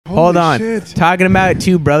Hold on. Shit. Talking about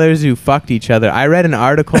two brothers who fucked each other. I read an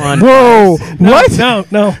article on Whoa! Vice.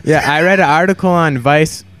 What? No. Yeah, I read an article on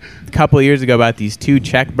Vice a couple of years ago about these two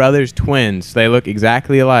Czech brothers, twins. They look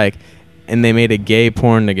exactly alike, and they made a gay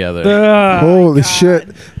porn together. Holy shit!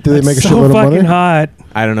 Did they make a so shitload of fucking money? hot.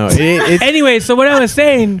 I don't know. Anyway, so what I was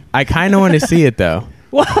saying. I kind of want to see it though.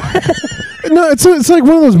 No, it's like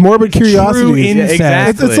one of those morbid curiosities. True incest.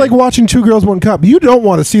 exactly. It's like watching Two Girls, One Cup. You don't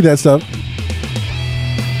want to see that stuff.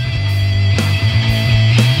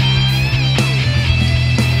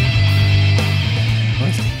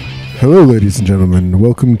 Hello, ladies and gentlemen.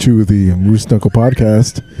 Welcome to the Moose Knuckle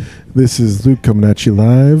Podcast. This is Luke coming at you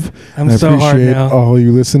live. I'm I so hard appreciate now. all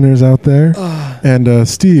you listeners out there. And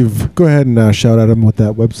Steve, go ahead and shout out him what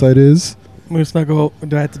that website is. Moose Knuckle.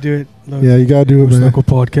 Do I have to do it? Look. Yeah, you gotta do it, Moose man. Knuckle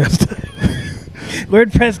Podcast.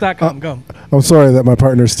 WordPress.com. Go. I'm sorry that my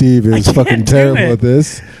partner Steve is can't fucking do terrible it. at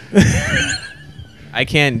this. I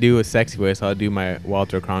can't do a sexy voice. So I'll do my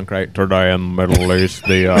Walter Cronkite. Today in the Middle East,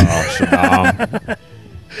 the Saddam.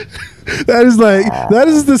 That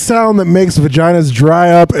is the sound that makes vaginas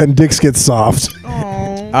dry up and dicks get soft.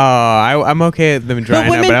 Oh, I'm okay with them drying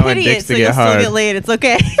But up, women but I want pity it, dicks so to you'll get still hard. get laid. It's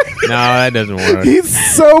okay. No, that doesn't work.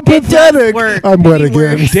 He's so does pathetic. work. I'm wet Pity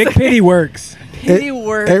again. works. Dick pity works. Pity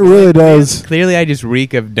works. It really does. Clearly, I just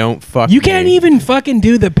reek of don't fuck You me. can't even fucking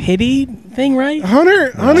do the pity thing, right?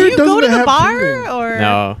 Hunter Do you doesn't go to the have bar feelings. or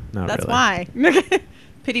No, not That's really. why.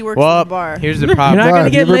 Pity works Well, in the bar. here's the You're problem. not Why? gonna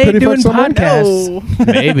Have you get ever laid pity doing fucked someone? podcasts.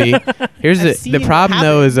 no. Maybe. Here's I've the seen it problem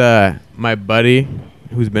though happen. is my buddy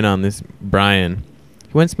who's been on this, Brian.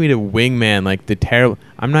 He wants me to wingman like the terrible.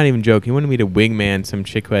 I'm not even joking. He wanted me to wingman some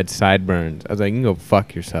chick who had sideburns. I was like, you can go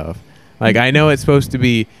fuck yourself. Like I know it's supposed to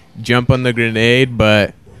be jump on the grenade,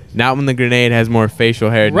 but not when the grenade has more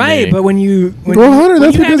facial hair. Than Right, me. but when you. Well, Hunter,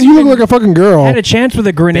 that's because you look like a fucking girl. had a chance with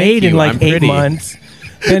a grenade Thank in you, like I'm 8 pretty. months.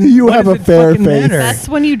 Then You what have does a it fair fucking face. matter? That's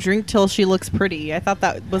when you drink till she looks pretty. I thought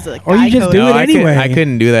that was a Or you guy just code. do it I anyway. I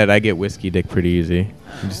couldn't do that. I get whiskey dick pretty easy.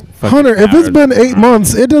 I'm just fucking Hunter, if it's coward. been 8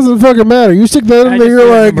 months, it doesn't fucking matter. You stick that I in just there, threw you're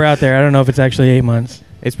a like, number out there. I don't know if it's actually 8 months.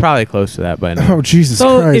 It's probably close to that by now. oh Jesus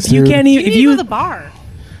So Christ! if you dude. can't You even, need if to go you to the bar.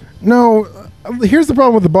 No, here's the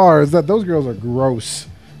problem with the bar is that those girls are gross.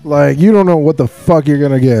 Like you don't know what the fuck you're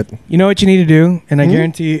gonna get. You know what you need to do, and I Hmm?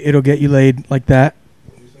 guarantee it'll get you laid like that.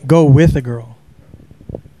 Go with a girl.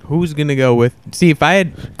 Who's gonna go with? See, if I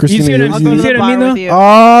had Christina, see what I'm- I'll you- go to see the what I mean, bar though? with you.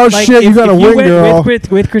 oh Like, shit, you if- got a if you wing went girl.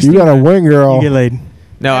 with Christina. You got a wing You girl. get laid.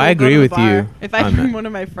 no, I will go agree to the with bar. you. If I on bring that. one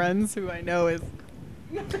of my friends who I know is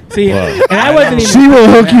See, Whoa. and I wasn't She even. will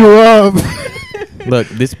hook you up. Look,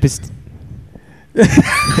 this penis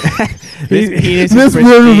This is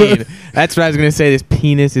pristine. That's what I was gonna say. This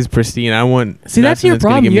penis is pristine. I want. See, that's nothing your gonna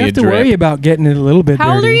problem. give You me have a to worry drip. about getting it a little bit.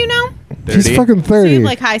 How old are dirty. you now? He's 30? fucking So you 30. have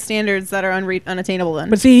like high standards that are unattainable then.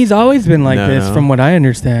 But see, he's always been like No, this, no. from what I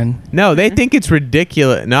understand. No, they think it's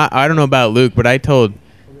ridiculous. Not. I don't know about Luke, but I told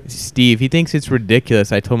Steve he thinks it's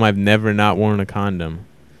ridiculous. I told him I've never not worn a condom.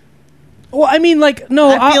 Well, I mean, like, no,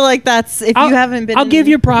 I feel like that's if you haven't been. I'll give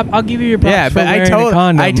you props. I'll give you your props. Yeah, for but I wearing a told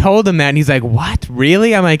condom. him that, and he's like, "What?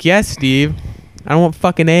 Really?" I'm like, "Yes, Steve. I don't want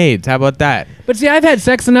fucking AIDS. How about that?" But see, I've had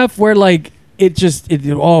sex enough where like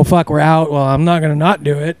oh fuck, we're out. Well, I'm not gonna not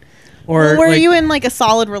do it. Or Well, were like, you in like a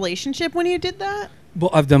solid relationship when you did that?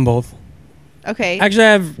 I've done both. Okay. Actually,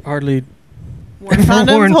 I've hardly. Worn never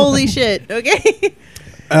condoms. worn Holy shit. Okay.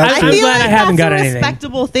 I'm I feel glad like I haven't that's got a anything.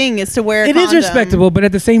 respectable thing is to wear. A It is condom. respectable, but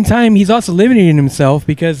at the same time, he's also limiting himself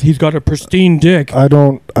because he's got a pristine dick. I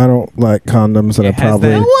don't like condoms, and I It has probably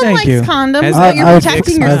No that- one Thank likes you. condoms, Has but that- you're I've-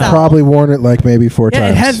 protecting I've yourself. I've probably worn it like maybe 4 Yeah,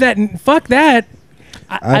 times. it has that. Fuck that.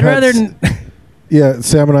 I'd had rather. s- Yeah,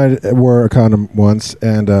 Sam and I wore a condom once,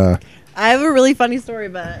 and I have a really funny story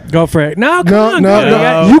about it. Go for it. No, come no, on, no, go.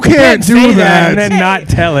 no. you can't say do and that. then not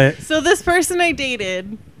tell it. So this person I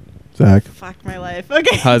dated, Zach. fuck my life.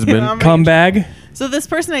 Okay. Husband. I'm Cum bag. So this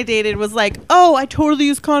person I dated was like, "Oh, I totally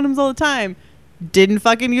use condoms all the time." Didn't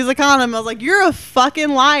fucking use a condom. I was like, "You're a fucking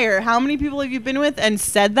liar. How many people have you been with and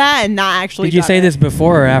said that and not actually?" Did you done say it?" this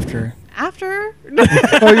before or after? After?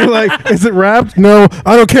 Oh, you're like, is it wrapped? No,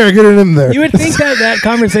 I don't care. Get it in there. You would think that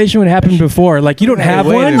conversation would happen before. Like, you don't have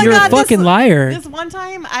wait a one. minute. You're Oh my a God, fucking liar. This one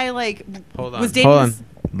time I like Hold on. was dating. Hold on. This,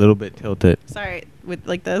 A little bit tilted. sorry, with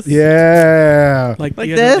like this. Yeah. Like Like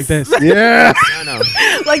you gotta do this? Like this. Yeah. No, no.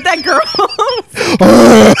 Like that girl.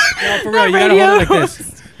 No, for real, The you gotta hold it like radio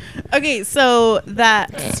this. Okay, so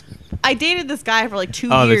that I dated this guy for like 2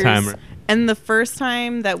 Oh, the years. timer. And the first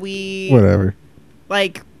time that we Whatever.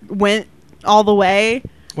 like went all the way,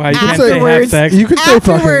 Wow, you can't say say have afterwards- sex. You could say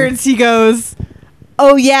fucking. afterwards he goes,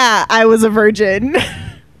 "Oh yeah, I was a virgin."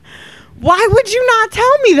 Why would you not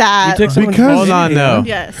tell me that? You took someone's Because- Hold on, virginity, though.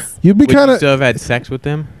 Yes. You'd be Would you kind of. still have had sex with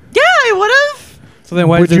him? Yeah, I would have. So then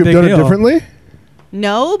why Would is it you a have big done deal? it differently?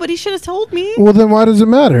 No, but he should have told me. Well, then why does it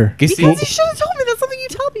matter? You see, Because he should have told me. That's something you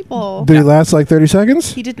tell people. Did it last like 30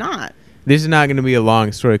 seconds? He did not. this is not going to be a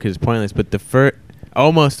long story because it's pointless. But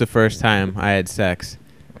almost the first time I had sex,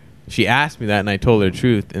 she asked me that, and I told her the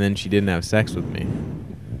truth, and then she didn't have sex with me.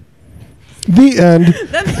 The end.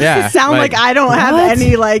 That makes Yeah, it sound like, like- I don't have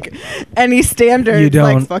What? any standards. You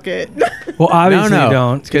don't. Like, fuck it. Well, obviously No, you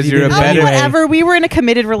don't. it's 'cause you you're a did it Oh, better- anyway. whatever. We were in a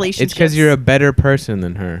committed relationship. It's because you're a better person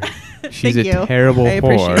than her. She's Thank a you. terrible I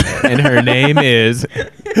appreciate whore, it. and her name is.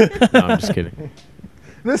 No, I'm just kidding.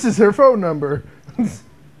 This is her phone number.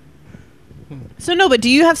 So no, but do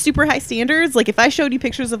you have super high standards? Like, if I showed you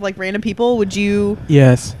pictures of like random people, would you?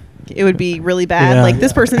 Yes. It would be really bad. Yeah. Like,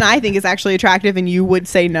 this person I think is actually attractive, and you would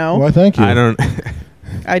say no. Why, thank you. I don't.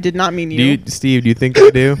 I did not mean Do you. you, Steve? Do you think I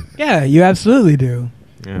do? Yeah, you absolutely do.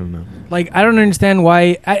 I don't know. Like, I don't understand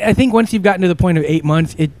why. I think once you've gotten to the point of 8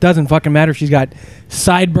 months, it doesn't fucking matter if she's got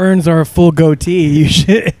sideburns or a full goatee. You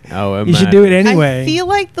should. Oh, You should do it imagine. anyway. I feel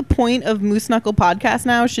like the point of Moose Knuckle podcast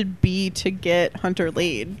now should be to get Hunter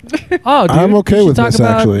laid. Oh, dude, I'm okay you should with talk this,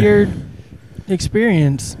 about actually. your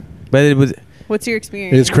experience. But it was. What's your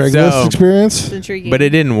experience? Is Craigslist So- experience? It's intriguing. But it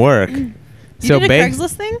didn't work. You so did a bas-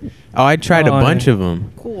 Craigslist thing? Oh, I tried a Oh, bunch yeah. of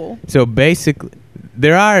them. Cool. So basically,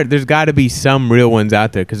 there's got to be some real ones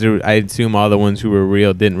out there because I assume all the ones who were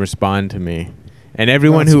real didn't respond to me, and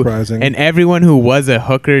everyone Not who surprising. and everyone who was a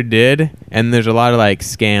hooker did. And there's a lot of like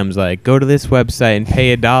scams, like go to this website and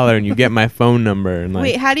pay $1 and you get my phone number. And like,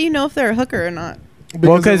 Wait, how do you know if they're a hooker or not?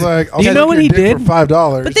 Because 'cause- it's like, I'll Do you suck know what your he dick did? for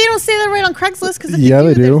 $5. But they don't say that right on Craigslist because Yeah,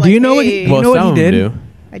 they do. Do you know what he- well, you know what some he of them did? do.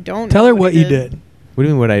 I don't. Tell know her what you did. What do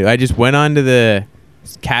you mean? What I just went on to the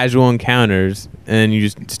casual encounters and then you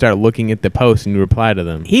just start looking at the posts and you reply to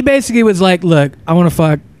them. He basically was like, "Look, I want to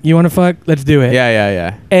fuck. You want to fuck? Let's do it."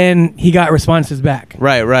 Yeah. And he got responses back,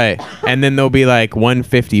 Right. And then they'll be like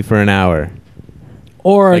 $150 for an hour.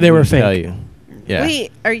 or Like, they you were just tell fake. you. Yeah.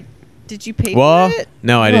 Wait, did you pay Well, for it?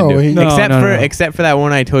 no, I No, didn't do it. he- No, no. Except for that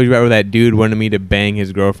one I told you about where that dude wanted me to bang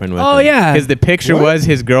his girlfriend with. Oh, yeah. Because the picture What? was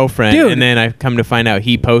his girlfriend, Dude. and then I come to find out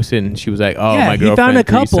he posted, and she was like, "Oh, Yeah, my he girlfriend." found a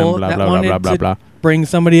threesome, couple blah that blah wanted blah blah to blah. bring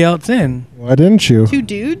somebody else in. Why didn't you? Two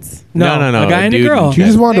dudes? No, a guy a and a dude girl. and You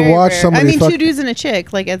just wanted to Very watch rare. somebody I mean, fuck. two dudes and a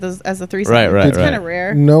chick, like as a threesome. Right, It's right. kind of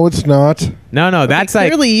rare. No, it's not. No, that's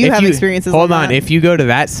like clearly you if have experiences Hold on on, that. if you go to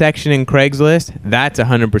that section in Craigslist, that's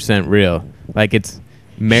 100% real. Like it's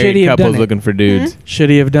Should married he have done couples it? looking for dudes. Should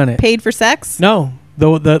he have done it? Paid for sex? No, the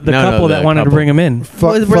No, couple the that wanted to couple. bring him in. Fuck,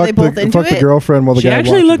 Were they fuck both the, into fuck the it? girlfriend while the She guy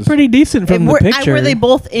actually looked watches. pretty decent from the picture. Were they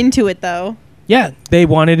both into it though? Yeah, they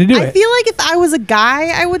wanted to do I it. feel like if I was a guy,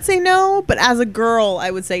 I would say no, but as a girl,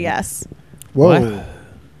 I would say yes. Whoa. What?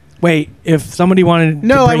 Wait, if somebody wanted,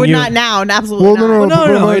 No, to I bring would you, not now. Absolutely Well, not. no, no,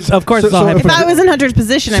 but no, like- it's- of course it's all if If I was in Hunter's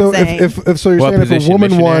position, so I'm saying. if so, you're What saying if a position,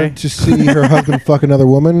 woman missionary? wanted to see her husband fuck another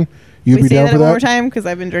woman, you'd we be say down that for one more that. time because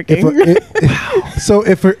I've been If drinking. so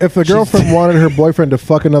if a girlfriend wanted her boyfriend to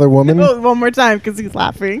fuck another woman, One more time because he's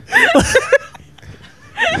laughing.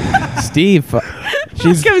 Steve,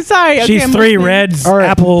 I'm sorry. Okay, she's I'm three listening. reds, all right.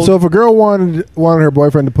 apple. So if a girl wanted her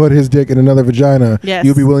boyfriend to put his dick in another vagina, Yes.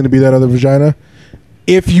 you'd be willing to be that other vagina.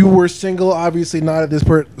 If you were single, obviously not at this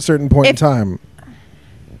certain point in If- time.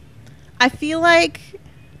 I feel like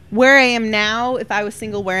where I am now, if I was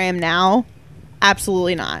single where I am now,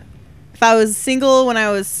 absolutely not. If I was single when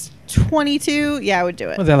I was 22, yeah, I would do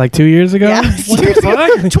it. was that like 2 years ago? Yeah. What the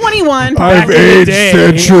fuck? 21. I've aged I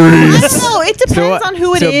centuries. don't know. It depends on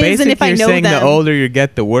who it so is and if I basically know you're saying them. the older you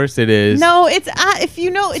get, the worse it is. No, it's if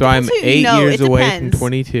you know. It So I'm depends who 8 you know. years It away from depends.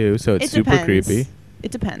 22, so it's It super depends. creepy.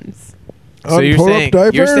 It depends. So you're Pull up saying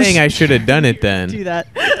diapers? I should have done it then. Do that.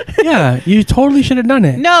 Yeah, you totally should have done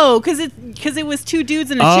it. No, because it was two dudes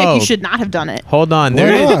and a chick. Oh. You should not have done it. Hold on, Why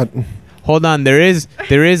there is. not? Hold on, there is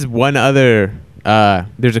one other.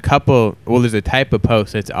 There's a couple. Well, there's a type of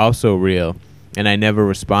post that's also real, and I never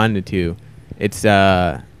responded to. It's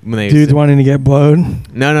when they Dudes wanting to get blown.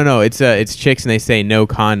 no. It's chicks and they say no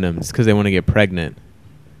condoms because they want to get pregnant.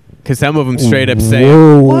 Because some of them straight up say.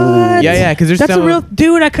 Whoa. What? Yeah. Because there's That's some a real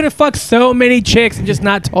dude. I could have fucked so many chicks and just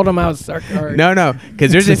not told them I was sarcastic. No.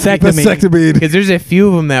 Because there's a few, Vasectomy. Vasectomy. because there's a few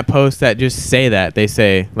of them that post that just say that they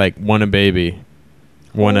say like want a baby,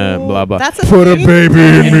 want a blah blah. That's a Put a thing?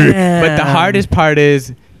 baby in me. But the hardest part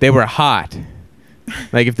is they were hot.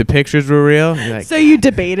 Like if the pictures were real, you're like, So you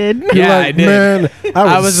debated. yeah, You're like, I did. Man,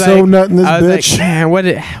 I was so like, nutting this I was bitch. like, man,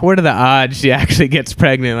 what are the odds she actually gets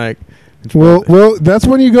pregnant? Like, Well, that's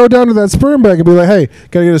when you go down to that sperm bank and be like, hey,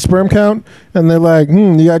 gotta get a sperm count? And they're like,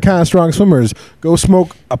 you got kind of strong swimmers. Go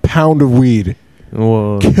smoke a pound of weed.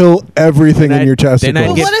 Well, Kill everything in your testicles. Then I Well,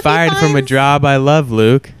 what get if he fired from a finds- job I love,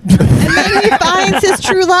 Luke. And then he finds his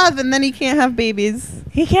true love, and then he can't have babies.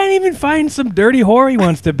 He can't even find some dirty whore he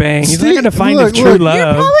wants to bang. He's not Steve, going to find look, his true look. love.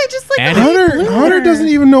 You're probably just like And a late Hunter bloomer. doesn't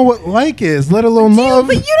even know what like is, let alone Do you, love.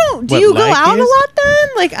 but you don't. Do What you go like out is? a lot then?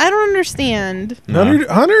 Like I don't understand. No.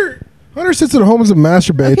 Hunter sits at home and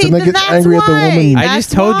masturbates Okay, and then then gets that's angry at the why. woman. I That's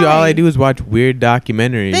just told you all why. I do is watch weird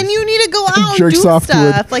documentaries. Then you need to go out and Jerks do off to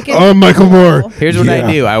it. stuff. Like Oh, Michael Moore. Here's what Yeah.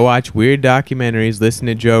 I do. I watch weird documentaries, listen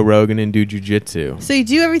to Joe Rogan, and do jujitsu. So you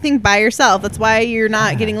do everything by yourself. That's why you're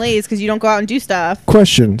not getting laid because you don't go out and do stuff.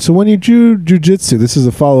 Question. So when you do jujitsu, this is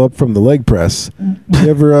a follow up from the leg press. You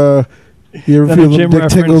ever feel Another the gym dick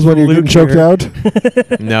tingles reference when from you're getting Luke choked here.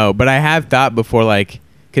 out? No, but I have thought before, like,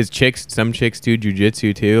 because some chicks do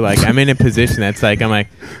jujitsu too. Like, I'm in a position that's like, I'm like,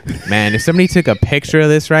 man, if somebody took a picture of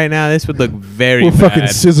this right now, this would look very We're fucking bad.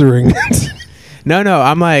 scissoring. No,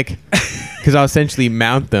 I'm like, because I'll essentially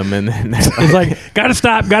mount them, and then It's like, gotta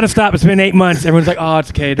stop. It's been 8 months. Everyone's like, oh,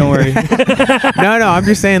 it's okay. Don't worry. no, I'm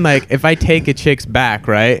just saying, like, if I take a chick's back,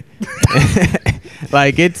 right?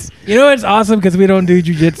 Like, it's You know what's awesome? Because we don't do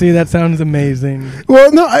jujitsu. That sounds amazing.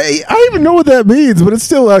 Well, no, I even know what that means, but it's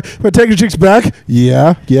still if I take your chick's back,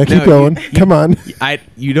 yeah, keep No, going. Come on.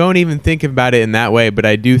 you don't even think about it in that way, but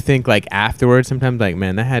I do think, like, afterwards sometimes, like,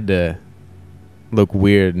 man, that had to look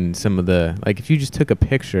weird, and some of the, like, if you just took a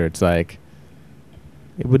picture, it's like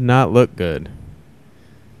it would not look good.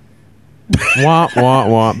 Wah wah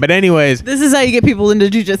wah. But anyways, This is how you get people into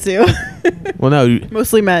jujitsu. well, no.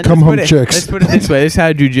 Mostly men. Come home, Let's chicks. put it this way. This is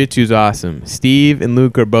how jujitsu's awesome. Steve and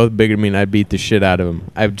Luke are both bigger than me, and I'd beat the shit out of them.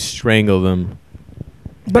 I'd strangle them.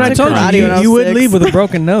 But I took told karate you, when I was you would 6. leave with a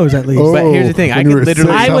broken nose at least. Oh, But here's the thing, I when you could were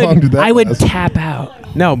literally- 6, I how long did would, that I would last? tap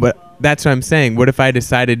out. No, but that's what I'm saying. What if I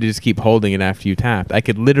decided to just keep holding it after you tapped? I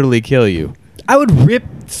could literally kill you. I would rip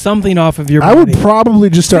something off of your I body. would probably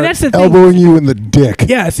just start that's the thing. elbowing you in the dick.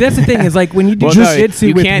 Yeah, see, that's the thing is like when you do Well, no, jujitsu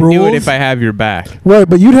you with can't rules. do it if I have your back. Right,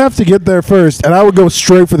 but you'd have to get there first, and I would go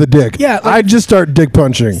straight for the dick. Yeah, like- I'd just start dick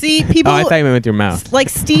punching. See, people Oh, I thought you meant with your mouth. like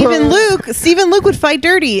Steve and Luke. Steve and Luke would fight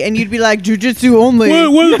dirty, and you'd be like jujitsu only.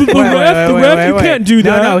 the ref, you can't do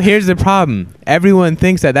that. No, here's the problem. Everyone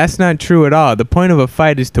thinks that. That's not true at all. The point of a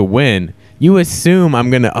fight is to win. You assume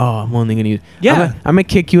I'm only gonna use. Yeah. I'm gonna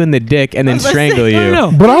kick you in the dick and then was about to strangle say, you.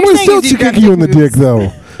 No. But I'm What gonna you're still saying is you kick gotta you in the take dick, moves.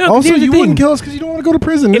 though. No, Also, here's the you thing. wouldn't kill us because you don't want to go to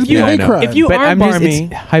prison. It'd be you- a hate I know. crime. if you But I'm armbar just, me-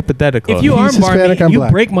 it's hypothetical. If you He's armbar Hispanic, me, I'm you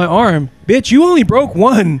black. break my arm, bitch. You only broke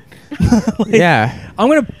one. yeah. I'm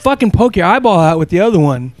gonna fucking poke your eyeball out with the other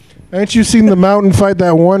one. Ain't you seen the Mountain fight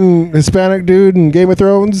that one Hispanic dude in Game of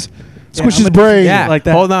Thrones? Squish I'm his a- brain. Yeah, like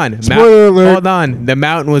that. hold on. Spoiler alert. Hold on. The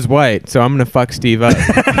mountain was white, so I'm gonna fuck Steve up.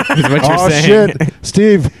 is what you're Oh saying. shit,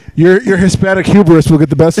 Steve, your Hispanic hubris will get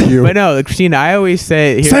the best of you. But no, Christina, I always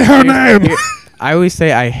say. Say her name. I always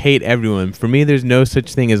say I hate everyone. For me, there's no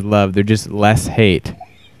such thing as love. There's just less hate.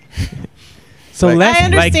 So Like- let's I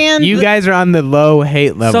understand. Like, you guys are on the low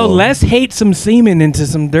hate level. so let's hate some semen into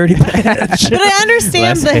some dirty patch. But I understand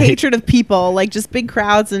Less the hate. hatred of people, like just big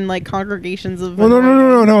crowds and like congregations of. Well,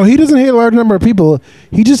 no. He doesn't hate a large number of people.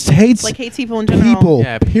 He just hates Like hates people in general. people.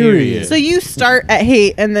 Yeah, period. period. So you start at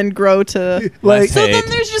hate and then grow to. Like, So hate. then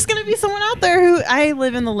there's just gonna be someone out there who I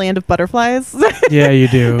live in the land of butterflies. Yeah, you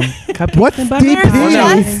do. what and deep They're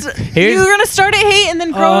Well, no. just, Here's- you're gonna start at hate and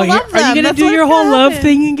then grow Oh, to love them. are you gonna That's do what's your whole gonna love happen.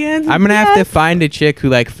 thing again? I'm gonna have to Yes. find a chick who,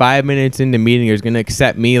 like, 5 minutes into meeting her, is gonna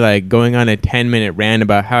accept me, like, going on a 10-minute rant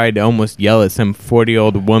about how I'd almost yell at some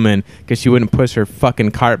 40-year-old woman because she wouldn't push her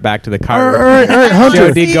fucking cart back to the All cart. right, Hunter.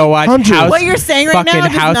 Joe did go watch Hunter. House, What you're saying right fucking now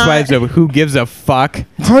does Housewives not- of Who Gives a Fuck.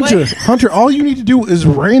 Hunter, all you need to do is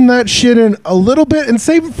rein that shit in a little bit and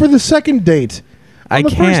save it for the second date. I On the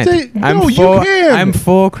first can't. date? I'm No, you full. can. I'm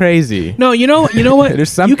full crazy. No, you know what? There's You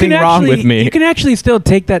something can wrong with actually- me. You can actually still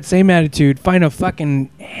take that same attitude, find a fucking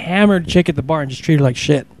hammered chick at the bar, and just treat her like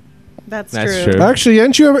shit. That's That's true. true. Actually,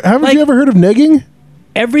 haven't you Like- ever heard of negging?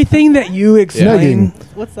 Everything that you explain. Negging.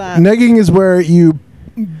 What's that? Negging is where you.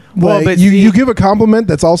 Well, Like, but you, see- you give a compliment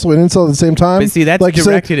that's also an insult at the same time. But see, that's like you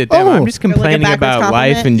say, directed at them. "Oh, I'm just complaining backwards about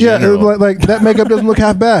life in compliment? yeah, general. like that makeup doesn't look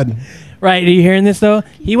half bad. Right? Are you hearing this though?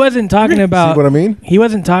 He wasn't talking about. See what I mean? He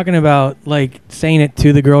wasn't talking about like saying it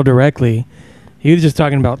to the girl directly. He was just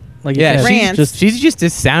talking about like you Yeah, said, Rants. just She's just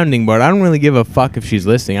a sounding board. I don't really give a fuck if she's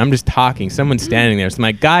listening. I'm just talking. Someone's standing there. So I'm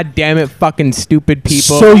like, God damn it, fucking stupid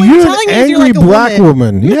people. So What you're you're telling an me is you're angry like a black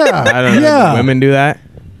woman. Yeah, I don't know. yeah. Women do that.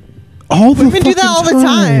 All the Women do that fucking all the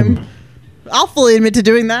time. I'll fully admit to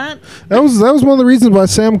doing that. That was one of the reasons why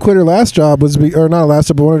Sam quit her last job or not last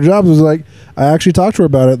job, but one of her jobs was like, I actually talked to her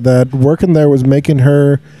about it, that working there was making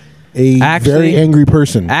her a very angry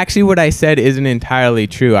person. Actually, what I said isn't entirely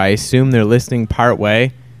true. I assume they're listening part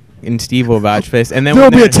way, and Steve will vouch for this. And then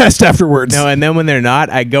There'll be a test afterwards. No, and then when they're not,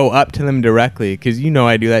 I go up to them directly because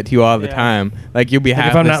I do that to you all the time. Like, you'll be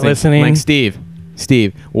half if I'm not listening. Like,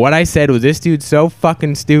 Steve, what I said was, this dude's so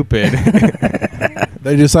fucking stupid.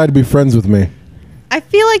 They decided to be friends with me. I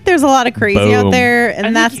feel like there's a lot of crazy Boom. out there,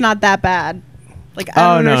 and that's not that bad. Like,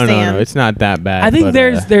 I don't understand. No, it's not that bad. I think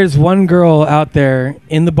there's one girl out there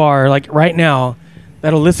in the bar, like right now,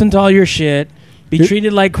 that'll listen to all your shit, be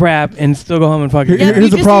treated like crap, and still go home and fuck your Yeah, Here's you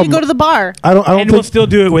the just problem. need to go to the bar. I don't and think we'll still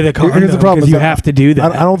do it with a condom. Here's the problem, because is you that have to do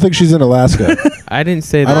that. I don't think she's in Alaska. I didn't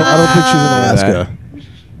say that. I don't think she's in Alaska.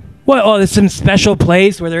 What? Oh, there's some special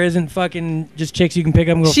place where there isn't fucking just chicks you can pick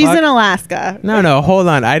up and go She's fuck? in Alaska. No, hold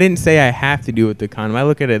on. I didn't say I have to do it with the condom. I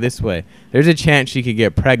look at it this way. There's a chance she could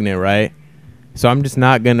get pregnant, right? So I'm just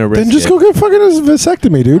not going to risk it. Then just go get fucking a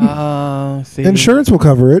vasectomy, dude. See. Insurance will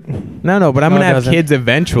cover it. No, but I'm No, going to it have doesn't. kids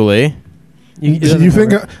eventually. You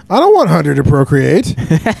think I don't want Hunter to procreate?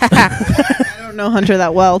 I don't know Hunter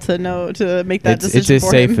that well to make that It's decision a for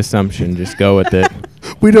safe him. assumption. Just go with it.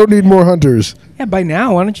 We don't need more Hunters Yeah, by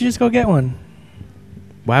now, why don't you just go get one?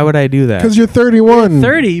 Why would I do that? because you're 31.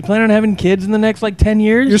 30. You plan on having kids in the next like 10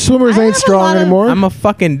 years? Your swimmers I ain't have a strong lot of- anymore. I'm a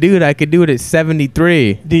fucking dude. I could do it at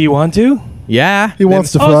 73. Do you want to? Yeah. He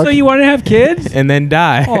wants to Oh, fuck. so you want to have kids? And then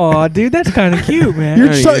die. Oh, dude, that's kind of cute, man.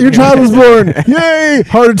 Your child was born. Yay!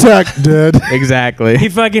 Heart attack. Dead. Exactly. He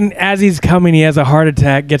fucking, as he's coming, he has a heart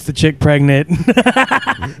attack, gets the chick pregnant.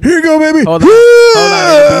 Here you go, baby. Hold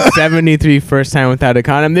on. 73 first time without a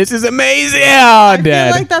condom. This is amazing. Oh, I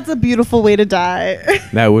dead. feel like that's a beautiful way to die.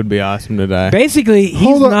 That would be awesome to die. Basically, he's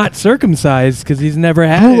Hold on. not circumcised because he's never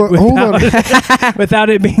had Hold it on, without, without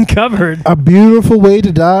it being covered. A beautiful way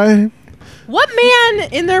to die. What man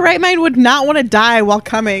in their right mind would not want to die while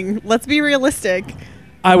coming? Let's be realistic.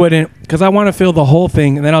 I wouldn't, because I want to feel the whole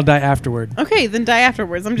thing, and then I'll die afterward. Okay, then die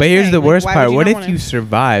afterwards. I'm just But here's saying, the like, worst why part. would What not if wanna- you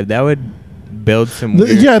survive? That would build some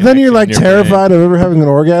weird Yeah, then you're connection like in your brain. terrified of ever having an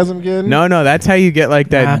orgasm again. No, that's how you get like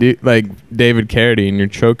that, Nah. like David Carradine. You're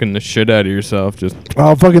choking the shit out of yourself. Just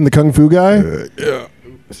Oh, fucking the kung fu guy.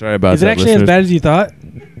 sorry about Is it that. actually as listeners. bad as you thought?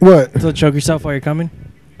 What? To choke yourself while you're coming?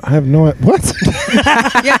 I have no. What?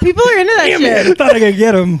 Yeah, people are into that Damn shit. it, I thought I could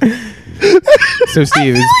get him. So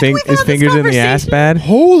Steve, I feel like we've his had this fingers in the ass conversation. bad?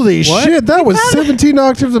 Holy What? shit! That was 17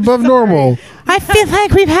 octaves above normal. I feel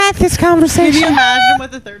like we've had this Can conversation. you imagine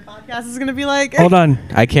what the third podcast is going to be like? Hold on.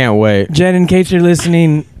 I can't wait. Jen, in case you're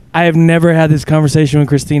listening, I have never had this conversation with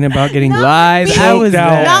Christina about getting Not Lies. with me. I was Choked out.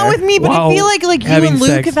 there. Not with me, but Wow. I feel like you Having and Luke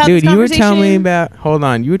sex. have had Dude, this you were conversation. telling me about. Hold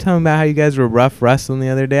on, you were telling me about how you guys were rough wrestling the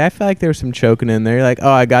other day. I felt like there was some choking in there. You're like,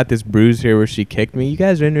 oh, I got this bruise here where she kicked me. You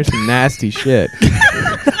guys are into some nasty shit.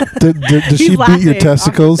 Did she beat your laughing.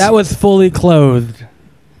 testicles? That was fully clothed.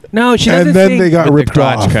 No, she does and this then thing. they got With the ripped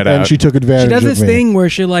crotch off, cut and out. she took advantage She does of this me. thing where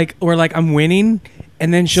she like, or like I'm winning,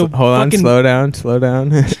 and then she'll Hold on, fucking slow down.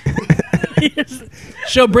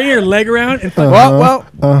 she'll bring her leg around and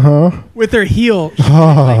Whoa. with her heel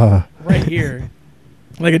Ah. right here,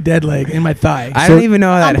 like a dead leg in my thigh. I So- don't even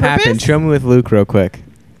know how On that happened. purpose? Show me with Luke real quick.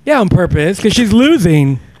 Yeah, on purpose, because she's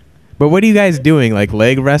losing. But what are you guys doing? Like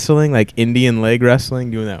leg wrestling? Like Indian leg wrestling?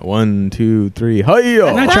 Doing that 1, 2, 3. I'm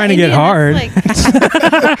Hi-yo! not trying to get Indian, hard. that's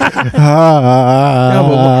like- Ah. No,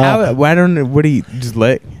 but how? Why don't? What do you just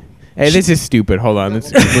let? Hey, this is stupid. Hold on,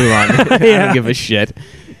 let's move on. I Yeah. don't give a shit.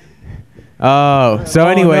 Oh, so Oh,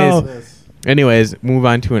 anyways, no. move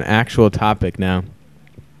on to an actual topic now.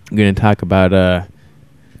 I'm gonna talk about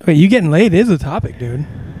Wait, you getting laid is a topic, dude.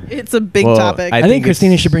 it's a big well, topic. I think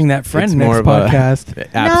Christina should bring that friend it's next more of a- podcast.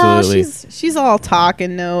 Absolutely. No, she's all talk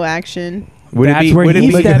and no action. would it That's be? where Would it he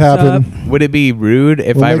be? Make it steps happen. up. Would it be rude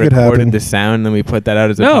if We'll I make it recorded happen. the sound and then we put that out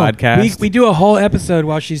as a No, podcast? we do a whole episode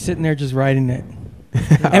while she's sitting there just writing it,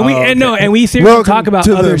 and we seriously Welcome talk about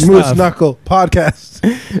to other the Moose stuff. Knuckle podcast.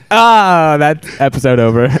 Oh, that's episode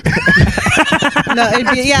over. No,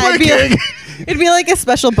 it'd be like a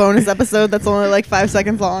special bonus episode that's only like 5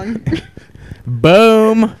 seconds long.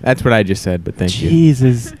 Boom. That's what I just said, but thank you.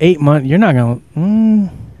 Jesus, 8 months. You're not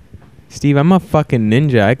gonna. Steve, I'm a fucking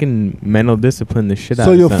ninja. I can mental discipline the shit out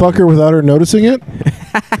So of you'll something. fuck her without her noticing it?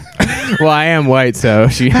 Well, I am white, so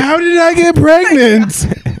she. How did I get pregnant?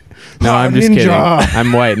 No, I'm just Ninja. kidding.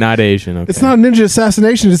 I'm white, not Asian. Okay. It's not ninja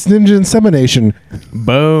assassination. It's ninja insemination.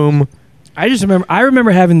 Boom. I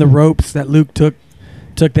remember having the ropes that Luke took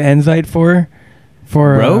the Enzyte for.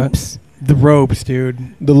 Ropes? The ropes, dude.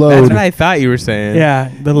 The load. That's what I thought you were saying.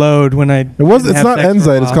 Yeah, the load when I. It's not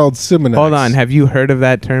Enzyte. It's called Simonex. Hold on. Have you heard of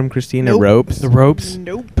that term, Christina? Nope. Ropes? The ropes.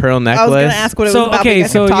 Nope. Pearl necklace? I was gonna ask what it was So about. okay,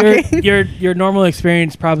 but so you guys kept talking. your normal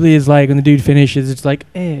experience probably is like when the dude finishes, it's like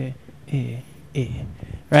right?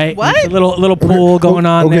 What? There's a little pool going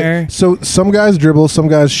on there. So some guys dribble, some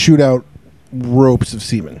guys shoot out ropes of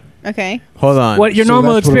semen. Okay. Hold on. What your So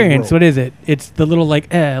normal that's what a experience? rope- What is it? It's the little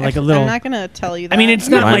like a little. I'm not gonna tell you that. I mean, it's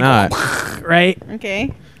not Why like not? right.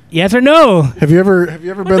 Okay. Yes or no? Have you ever What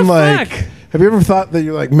been the like? fuck? Have you ever thought that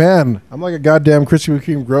you're like, man, I'm like a goddamn Krispy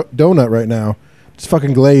Kreme donut right now, just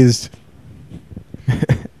fucking glazed.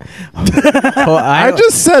 Well, I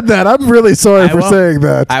just said that. I'm really sorry I for won't- saying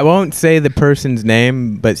that. I won't say the person's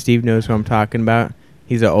name, but Steve knows who I'm talking about.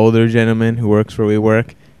 He's an older gentleman who works where we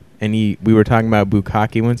work, and we were talking about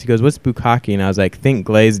bukkake once. He goes, "What's bukkake?" And I was like, "Think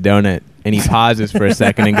glazed donut." And he pauses for a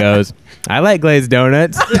second and goes, "I like glazed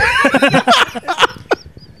donuts."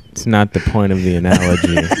 It's not the point of the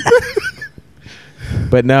analogy.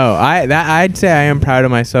 But no, I'd say I am proud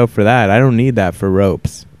of myself for that. I don't need that for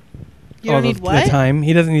ropes. You don't need The what? time.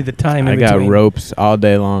 He doesn't need the time. I in got between. ropes all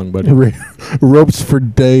day long, but Ropes for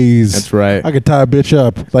days. that's right. I could tie a bitch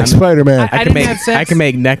up like I'm- Spider-Man. I I can didn't make have sex. I can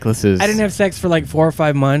make necklaces. I didn't have sex for like 4 or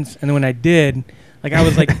 5 months, and then when I did, like I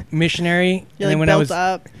was like missionary, You're and then like when I built was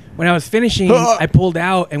up. when I was finishing, I pulled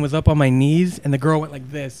out and was up on my knees, and the girl went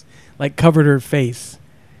like this, like covered her face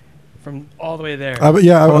from all the way there. I've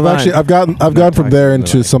Hold on. I've gone Not from there talking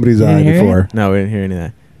into about- somebody's You didn't eye hear it? before. No, we didn't hear any of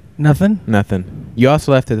that. Nothing. Nothing. You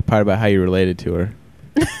also left at the part about how you related to her.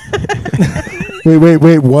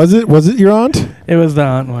 Wait. Was it your aunt? It was the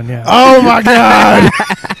aunt one, yeah. Oh my god!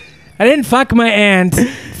 I didn't fuck my aunt.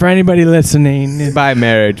 For anybody listening, By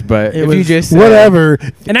marriage, but It if you was- just said- Whatever.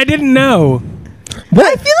 and I didn't know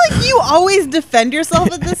I feel like you always defend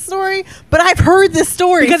yourself at this story, but I've heard this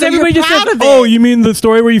story because so everybody you're just proud said, of it. "Oh, you mean the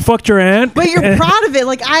story where you fucked your aunt?" But you're proud of it.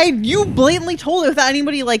 Like you blatantly told it without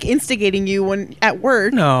anybody like instigating you when at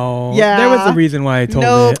work. No. Yeah. There was a reason why I told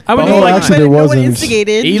No, it. I was Oh, just like, actually, there no one wasn't.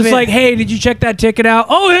 instigated. Even- just like, hey, did you check that ticket out?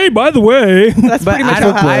 Oh, hey, by the way. That's But pretty much I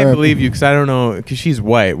don't. how- I believe you because I don't know because she's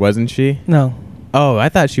white, wasn't she? No. Oh, I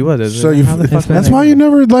thought she was. So you How the fuck that's did I- why you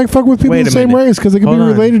never like fuck with people Wait of the a same minute. race because they can Hold be on.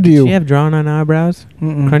 related to Does you. she have drawn on eyebrows,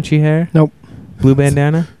 Mm-mm. crunchy hair, Nope. blue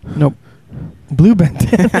bandana? Nope. Blue band.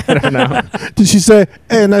 I don't know. Did she say,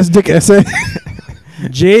 "Hey, nice dick essay"?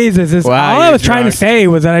 Jesus. This, Wow, all I you're was trying to drunk. say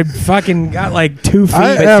was that I fucking got like 2 feet.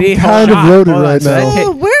 I But am see, hold kind of on, loaded hold on. right So that now.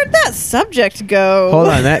 Oh, where'd that subject go? Hold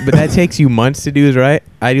on, but that takes you months to do, is right?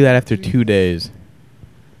 I do that after 2 days.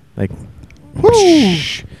 Like, Woo.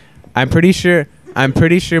 I'm pretty sure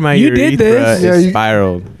my You urethra did this. is Yeah, you-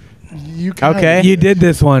 spiraled. You kinda- Okay. You did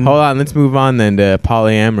this one. Hold on, let's move on then to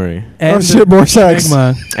polyamory. And Oh the shit! More sex.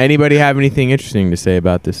 stigma. Anybody have anything interesting to say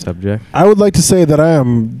about this subject? I would like to say that I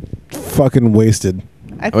am fucking wasted.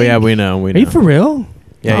 I think Oh yeah, we know. Are you for real?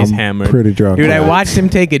 Yeah, he's I'm hammered. Pretty drunk. Dude, I Yeah. watched him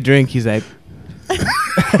take a drink. He's like,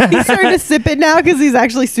 he's starting to sip it now because he's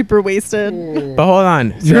actually super wasted. but hold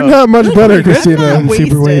on. You're So, not much better, Christina. not I'm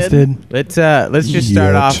super Wasted. wasted. let's just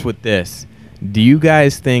start Yet. off with this. Do you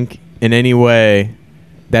guys think in any way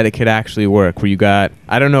that it could actually work? Where you got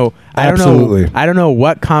I don't know Absolutely. I don't know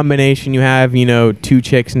what combination you have. 2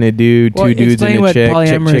 chicks and a dude, Well, 2 dudes explain and a what chick,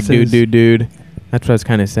 polyamorous chick, is. dude. That's what I was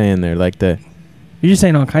kind of saying there. Like the You're just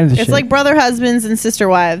saying all kinds of shit. It's like brother husbands and sister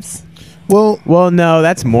wives. Well, no,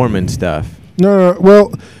 that's Mormon stuff. no.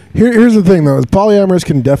 Well, here's the thing though: is polyamorous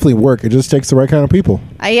can definitely work. It just takes the right kind of people.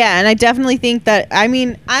 Yeah, and I definitely think that. I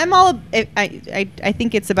mean, I'm all. I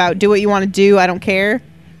think it's about do what you want to do. I don't care.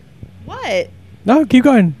 What? No, keep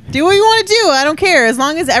going. Do what you want to do. I don't care as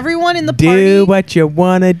long as everyone in the Do party. what you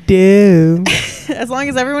wanna do. As long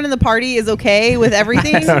as everyone in the party is okay with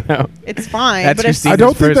everything, I don't know. it's fine. That's but if Christina's I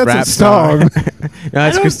don't think first that's a rap song. no,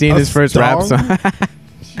 that's don't- Christina's a first rap song? song.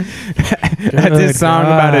 That's a Good song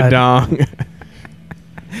about a God. dong.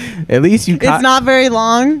 At least you. it's not very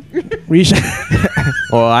long. We should.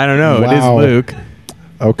 Well, I don't know. Wow. It is Luke.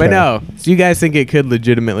 Okay. But no. So you guys think it could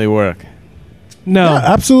legitimately work? No.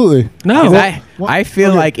 Yeah, absolutely. No. 'Cause Well, I feel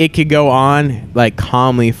okay. like it could go on like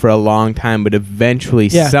calmly for a long time, but eventually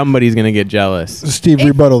Yeah. somebody's gonna get jealous. Steve, If-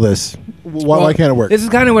 rebuttal this. Why can't it work? This is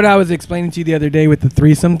kind of what I was explaining to you the other day with the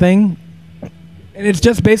threesome thing. And it's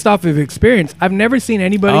just based off of experience. I've never seen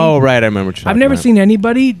anybody. Oh right, I remember. What you're I've talking never about. seen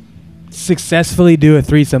anybody successfully do a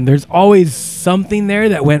threesome. There's always something there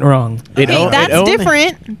that went wrong. It Okay, o- it that's only-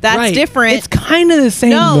 different. That's Right. different. It's kind of the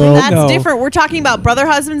same. No, No. that's though. different. We're talking about brother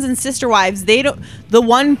husbands and sister wives. They don't. The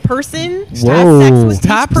one person has Whoa. sex with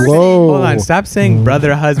Stop. each person. Whoa. Hold on. Stop saying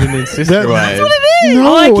brother, husband, and sister That- wives. That's what it is. No,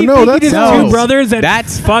 All I keep no, thinking is that's two no. brothers that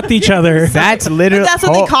That's- fucked each other. That's literally. But that's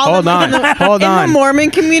what they call hold them. on. Like, in the, Hold in on. the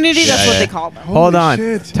Mormon community, that's Yeah, what yeah. they call them. Hold Holy on.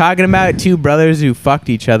 shit. Talking about two brothers who fucked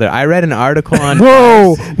each other. I read an article on.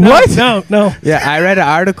 Whoa! What? No. Yeah, I read an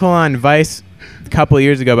article on Vice a couple of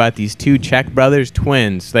years ago about these two Czech brothers,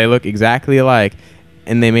 twins. They look exactly alike,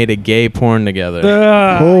 and they made a gay porn together.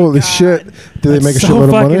 Holy shit! Did they make a so shitload of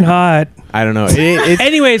fucking money? hot. I don't know.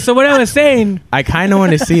 Anyway, so what I was saying, I kind of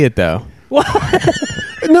want to see it though.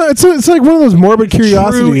 No, it's like one of those morbid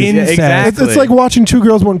curiosities. incest. exactly. It's like watching Two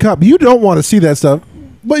Girls, One Cup. You don't want to see that stuff,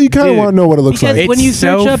 but you kind of Dude, want to know what it looks because like. when It's you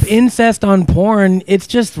search so up incest on porn, it's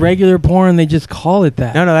just regular porn. They just call it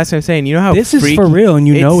that. No, that's what I'm saying. You know how This is freaky- for real, and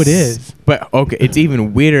you know it It's- is. But okay, it's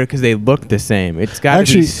even weirder because they look the same. It's got to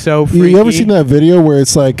Actually, be so freaky. you ever seen that video where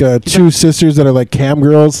it's like two sisters that are like cam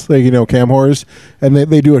girls, like cam whores, and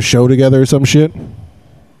they do a show together or some shit?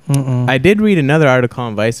 Mm-mm. I did read another article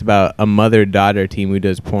on Vice about a mother-daughter team who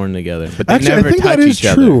does porn together, but they Actually, never I think touch that is each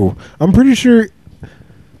other. true. I'm pretty sure.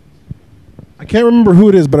 I can't remember who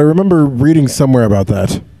it is, but I remember reading somewhere about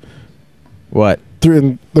that. What?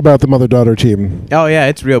 About the mother-daughter team. Oh yeah,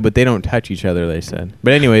 it's real, but they don't touch each other. They said.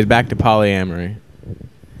 But anyways, back to polyamory.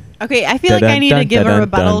 Okay, I feel like I need to Dun-dun-dun, give a dun-dun-dun.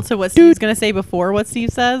 rebuttal to what Steve's going to say before what Steve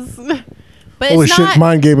says. But Holy it's shit, not.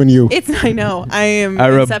 mind gaming you. It's I know I am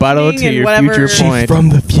A rebuttal inceptioning to and your whatever. future point. From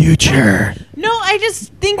the future. No, I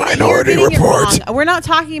just think that Minority you're getting Report. it wrong. We're not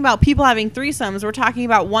talking about people having threesomes. We're talking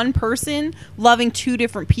about one person loving two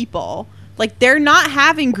different people. Like they're not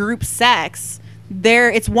having group sex.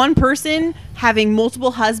 It's one person having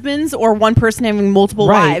multiple husbands or one person having multiple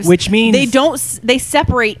Right, wives. which means- they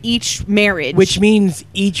separate each marriage. Which means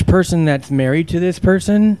each person that's married to this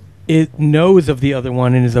person knows of the other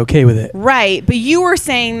one and is okay with it. right, but you were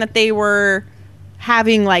saying that they were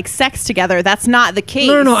having like sex together. That's not the case.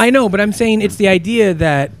 No, I know, but I'm saying it's the idea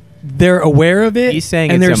that they're aware of it. He's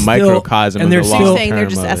saying and it's they're a still- microcosm and of they're the She's still long saying they're term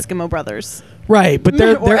just of it. Eskimo brothers. right, but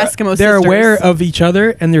they're Or Eskimo they're sisters. aware of each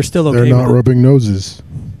other and they're still okay. They're not with it. rubbing noses.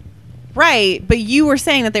 Right, but you were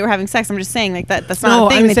saying that they were having sex. I'm just saying like that's not No, a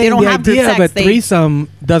thing. I'm If saying they don't the have group idea of a sex, threesome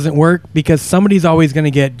doesn't work because somebody's always going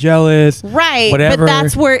to get jealous. right, whatever. but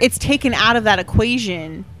that's where it's taken out of that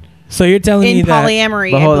equation So you're telling me in that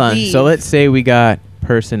polyamory. But hold I on. believe. So let's say we got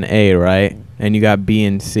person A, right? And you got B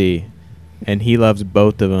and C. And he loves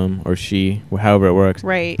both of them, or she, however it works.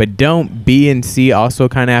 Right. But don't B and C also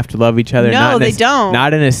kind of have to love each other? No, not in they don't.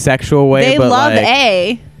 Not in a sexual way, they but love like,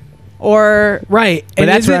 A, or right. But and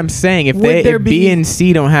that's is what it- I'm saying. If would they there if B and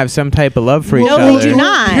C don't have some type of love for each No, other, they do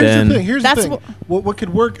not. Here's then the thing. Here's That's the thing. What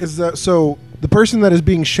could work is that the person that is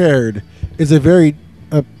being shared is a very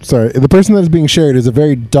the person that is being shared is a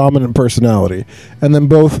very dominant personality, and then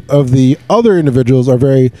both of the other individuals are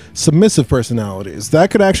very submissive personalities.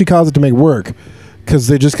 That could actually cause it to make work because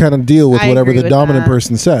they just kind of deal with I whatever agree the with dominant that.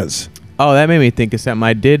 person says. Oh, that made me think of something.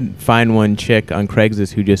 I did find one chick on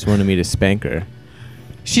Craigslist who just wanted me to spank her.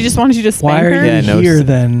 she just wanted you to spank Why are her. you Yeah, no here s-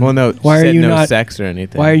 then? Well, no, Why she are said you no not? sex or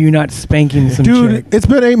anything. Why are you not spanking some Dude, chick? it's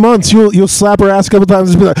been 8 months. You'll slap her ass a couple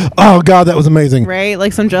times and be like, "Oh God, that was amazing." Right,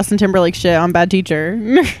 like some Justin Timberlake shit on Bad Teacher.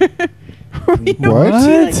 What? You guys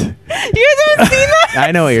haven't seen that?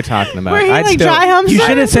 I know what you're talking about. Where he I'd like still, dry humps You her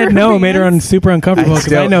should have said her no, made her pants. super uncomfortable because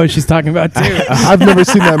I still- know what she's talking about too. I've never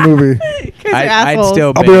seen that movie. 'Cause they're I'd assholes.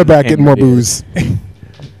 still. I'll be right bang back getting more Cameron booze.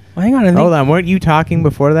 Well, hang on, I think Hold on, weren't you talking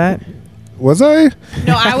before that? Was I?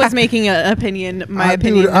 No, I was making an opinion. My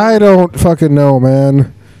opinion. Dude, I don't fucking know,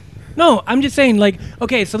 man. no. I'm just saying, like,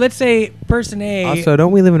 okay, so let's say person A. Also,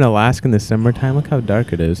 don't we live in Alaska in the summertime? Look how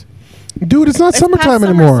dark it is. Dude, it's not It's summertime past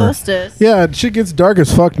summer anymore. solstice. Yeah, shit gets dark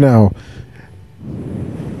as fuck now.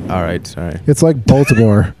 All right, sorry. It's like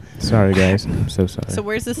Baltimore. Sorry, guys. I'm so sorry. So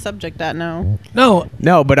where's this subject at now? no,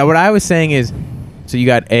 No, but what I was saying is, so you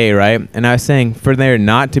got A, right? And I was saying for there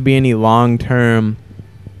not to be any long-term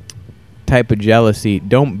type of jealousy,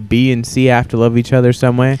 don't B and C have to love each other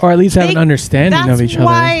some way? or at least have an They- understanding of each That's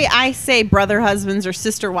why other. I say brother husbands or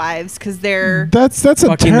sister wives because they're. That's a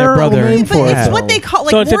Fucking their terrible brother. name But for it's it. what they call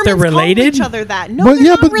like So it's if they're Mormons call related? each other that. No, But they're yeah,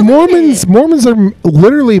 not but related. Mormons are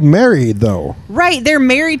literally married though. Right, they're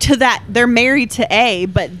married to that. They're married to A,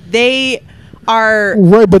 but they are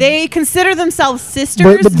Right, but- they consider themselves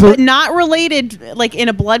sisters, but but not related, like in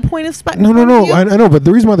a blood point of spectrum. No. I know, but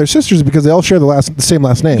the reason why they're sisters is because they all share the same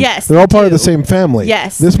last name. Yes, they're all they part of do. the same family.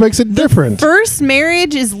 Yes. This makes it different. First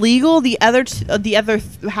marriage is legal. The other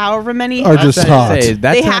however many Are just That's hot. That's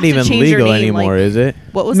They have not to even change their legal name, anymore, like- is it?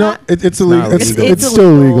 What was No, that? it's illegal. not It's, illegal. it's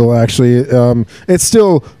still illegal, actually. It's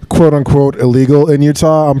still quote unquote illegal in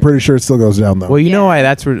Utah. I'm pretty sure it still goes down though. Well, you know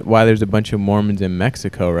Yeah. why why there's a bunch of Mormons in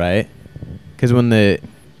Mexico, right? Because when the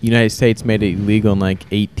United States made it illegal in like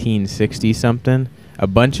 1860 something, a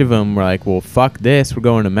bunch of them were like, "Well, fuck this, we're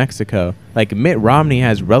going to Mexico." Like Mitt Romney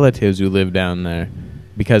has relatives who live down there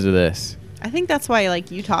because of this. I think that's why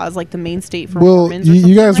like Utah is like the main state for well, Mormons. or you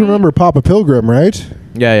something, guys right? remember Papa Pilgrim, right?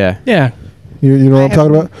 Yeah, Yeah. You know what I'm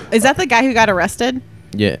talking about? Is that the guy who got arrested?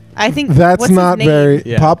 yeah. I think That's what's not his name? very.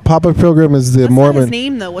 Yeah. Papa Pilgrim is the That's not Mormon. his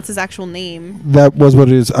name though. What's his actual name? That was what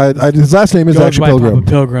it is. His last name is Goes actually by Pilgrim.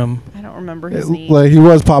 Papa Pilgrim. I don't remember his name. Like he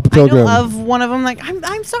was Papa I Pilgrim. know of one of them. Like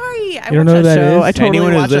I'm sorry. I You don't watch know who that show. is? I totally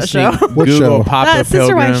Anyone watch who's that listening, show. What Google show? Papa That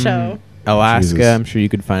Sister Wives Pilgrim, show. Alaska. Jesus. I'm sure you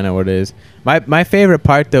could find out what it is. My favorite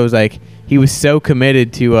part though was like he was so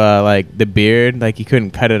committed to like the beard, like he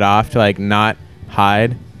couldn't cut it off to like not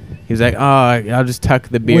hide. He was like, "Oh, I'll just tuck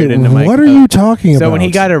the beard Wait, into my." what are coat." you talking about? So when he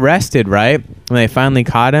got arrested, right, when they finally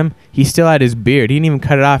caught him, he still had his beard. He didn't even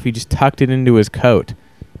cut it off. He just tucked it into his coat.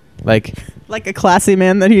 Like, Like a classy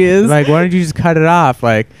man that he is. why don't you just cut it off?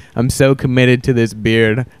 Like, I'm so committed to this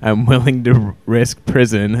beard. I'm willing to risk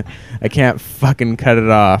prison. I can't fucking cut it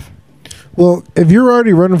off. Well, if you're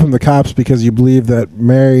already running from the cops because you believe that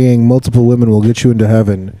marrying multiple women will get you into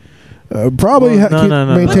heaven, probably Well, no, keep no,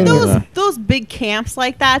 no, But maintaining no, it. no. those big camps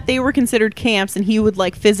like that, they were considered camps, and he would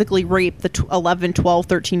like physically rape the 11, 12,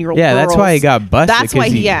 13-year-old Yeah, girls. that's why he got busted. That's why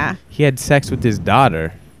 'cause yeah. he had sex with his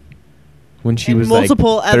daughter when she And was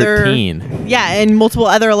multiple like other- 13. Yeah, and multiple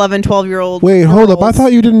other 11, 12-year-old Wait, hold up. I girls.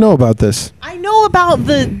 thought you didn't know about this. I know about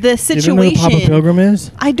the You don't know situation. who Papa Pilgrim is?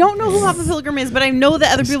 I don't know who Papa Pilgrim is, but I know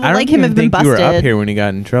that other people I don't like him even have been think you were up busted. here when he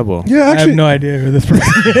got in trouble. Yeah, I have actually, no idea who this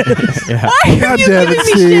person is. Yeah. Why are God you damn giving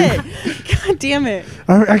it, me shit? God damn it.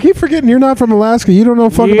 I keep forgetting you're not from Alaska. You don't know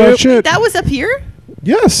fuck Yep. about shit. That was up here?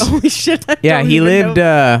 Yes. Holy shit. I Yeah, don't he even lived.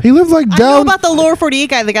 know. He lived like I know down. about the lower 48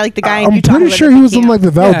 guy, the guy in I'm Utah. pretty who sure lived he at was in camp. like the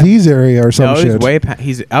Valdez area or some No, he's shit. way.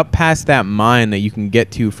 He's up past that mine that you can get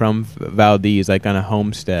to from Valdez, like on a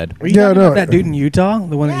homestead. Are you Yeah, talking no. about that dude in Utah?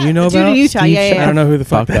 The one that Yeah, you know the dude about? in Utah, Steve yeah, Sh- yeah. I don't know who the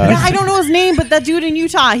fuck Fuck that us. is. Yeah, I don't know his name, but that dude in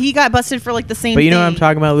Utah, he got busted for like the same But you know what I'm thing.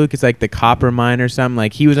 talking about, Luke? It's like the copper mine or something.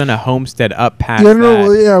 Like he was on a homestead up past. Yeah, that. no,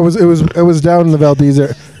 well, yeah, it was down in the Valdez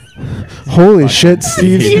area. Holy shit,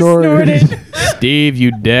 Steve He snorted. Steve,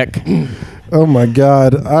 you dick. Oh my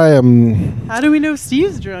god, I am. How do we know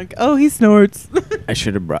Steve's drunk? Oh, he snorts. I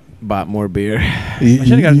should have bought more beer. You,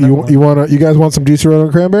 should've got another one. You guys want some Di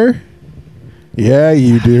Serrano cranberry? Yeah,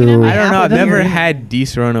 you do. I don't know. I've Yeah, never yeah. had Di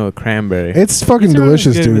Serrano with cranberry. It's fucking It's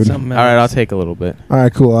delicious, good with dude. something All right, I'll else. take a little bit. All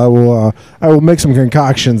right, cool. I will make some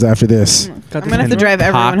concoctions after this. Got I'm this gonna have to in- drive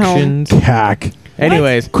everyone home. Concoctions. Cack.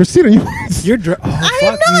 Anyways, Christina, you. You're drunk. Oh, I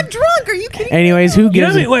am fuck, not you- drunk. Are you kidding anyways, me? who You know gives?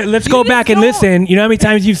 how many, wait, let's You go didn't back and know. listen. You know how many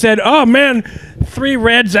times you've said, "Oh man, 3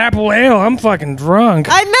 Reds apple ale. I'm fucking drunk."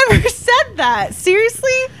 I never said that. Seriously?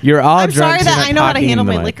 You're all I'm drunk. sorry so that you're I know how to talking handle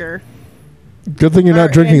into my the mic. liquor. Good thing you're not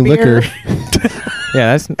Or- drinking and beer. liquor.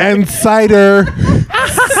 Yeah, that's And cider.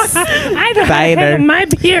 I don't Cider. my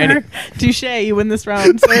beer. Any- Touche. You win this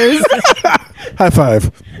round, sirs. High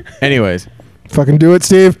five. Anyways, Fucking do it,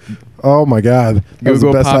 Steve. Oh my god. That was the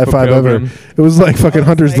Google best high Papa five Pilgrim. ever. It was like fucking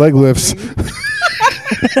Hunter's leg lifts.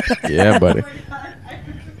 yeah, buddy.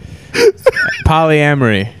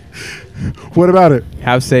 Polyamory. What about it?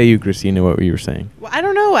 How say you, Christina? What you were saying? Well, I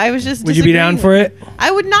don't know. I was just. Would you be down for it?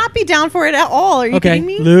 I would not be down for it at all. Are you Okay, kidding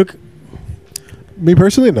me? Luke. Me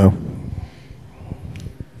personally, no.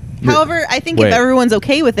 However, I think Wait. if everyone's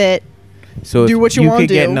okay with it, So Do if what you you wanna could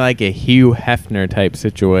get do. into like a Hugh Hefner type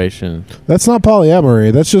situation. That's not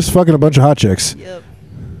polyamory. That's just fucking a bunch of hot chicks. yep.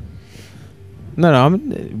 No.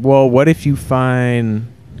 Well, what if you find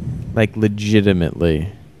like legitimately?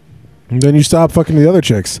 And then you stop fucking the other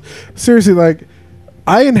chicks. Seriously, like,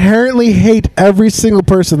 I inherently hate every single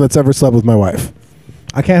person that's ever slept with my wife.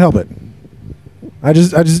 I can't help it. I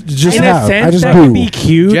just In a have. sense, I just that could do. be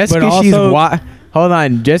cute, Just but because she's also hold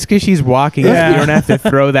on, just because she's walking, Yeah. up, you don't have to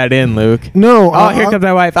throw that in, Luke. No. Oh, here comes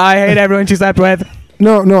my wife. I hate everyone she slept with.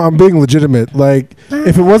 No, I'm being legitimate. Like,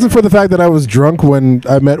 if it wasn't for the fact that I was drunk when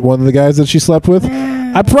I met one of the guys that she slept with,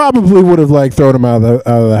 I probably would have like thrown him out of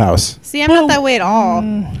the house. See, I'm not that way at all.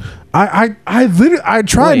 I literally I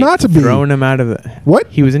try Wait, not to be. Throwing him out of the. What?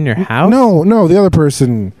 He was in your house? No, the other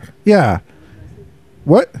person. Yeah.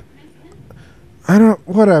 What? I don't.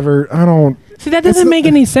 Whatever. I don't. See, that doesn't make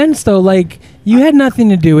any sense though. Like you had nothing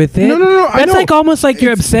to do with it. No, I That's know. like almost like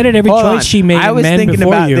you're upset at every Hold choice on. she made. I was men thinking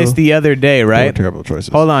before about you. this the other day, They were right? terrible choices.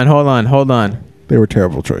 Hold on. They were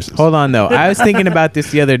terrible choices. Hold on, though. I was thinking about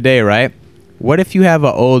this the other day, right? What if you have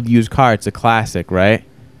an old used car? It's a classic, right?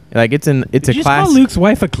 Like it's Did a you just classic. call Luke's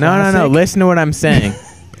wife a No. classic? Listen to what I'm saying.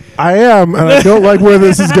 I am, and I don't like where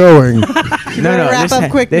this is going. No. wrap This,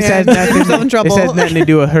 up quick, this man. has nothing. Yourself in trouble. This has nothing to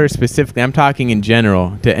do with her specifically. I'm talking in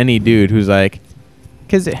general to any dude who's like,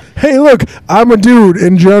 because Hey, look, I'm a dude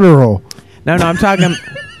in general. no, I'm talking.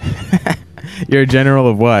 You're a general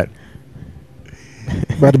of what?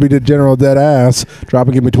 About to be the general dead ass. Drop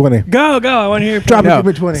and give me 20. Go. I want to hear. Drop Your it. Give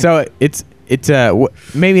me 20. So it's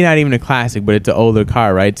maybe not even a classic, but it's an older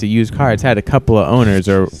car, right? It's a used car. It's had a couple of owners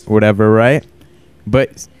or whatever, right?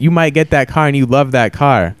 But you might get that car and you love that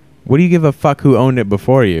car. What do you give a fuck who owned it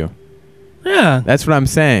before you? Yeah. That's what I'm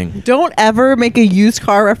saying. Don't ever make a used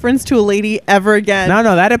car reference to a lady ever again. No,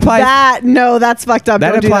 that applies. That's fucked up.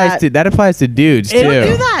 That Don't applies do to that applies to dudes It- too. Don't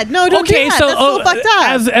do that. No, don't okay, do that. so That's so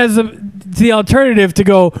fucked up. as the alternative to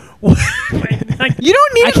go. Like, You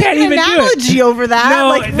don't need I to make can't an even do it. analogy over that. no,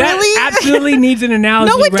 like that really? absolutely needs an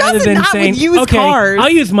analogy. No, it rather doesn't. than Not with saying, used okay, cars. I'll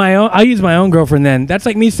use my own girlfriend. Then that's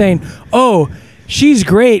like me saying, oh, she's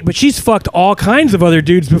great, but she's fucked all kinds of other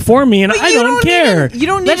dudes before me, and But I you don't don't care. need you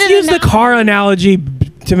don't need Let's an use the car analogy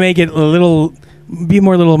to make it be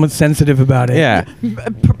more little sensitive about it. Yeah.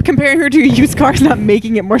 Comparing her to a used car is not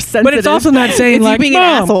making it more sensitive. But it's also not saying It's you like, being an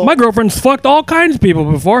Mom, asshole. my girlfriend's fucked all kinds of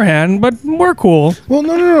people beforehand, but we're cool. Well,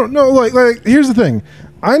 no. Like, here's the thing.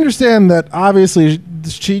 I understand that obviously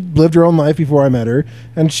she lived her own life before I met her,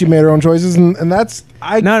 and she made her own choices, and that's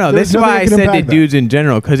No. there's This is nothing why that I can said to impact that. dudes in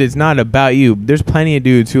general, because it's not about you. There's plenty of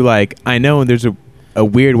dudes who like. I know there's a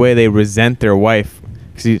weird way they resent their wife.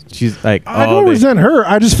 She's like, I don't resent her.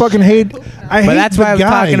 I just fucking hate. I hate. But that's the why I was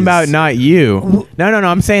talking guys. about not you. No.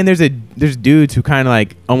 I'm saying there's dudes who kind of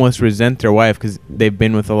like almost resent their wife because they've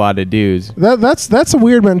been with a lot of dudes. That's a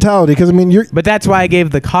weird mentality because I mean you're. But that's why I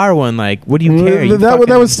gave the car one. Like, what do you care? You that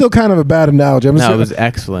fucking- was still kind of a bad analogy. I'm No, just- it was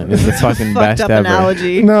excellent. It's the fucking fucked best up ever.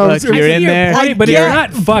 analogy. No, Look, you're in there. Point, but Yeah.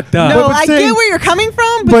 it's not fucked up. No, but I saying- get where you're coming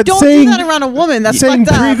from, but but don't saying- do that around a woman. That's saying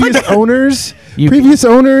fucked up. previous owners. You- Previous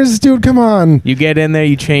owners, dude, come on. You get in there,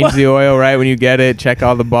 you change the oil right when you get it, check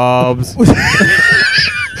all the bulbs.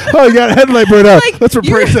 Oh, you got a headlight burn out. Like, Let's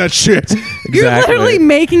replace that shit. You're Exactly. literally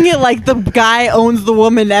making it like the guy owns the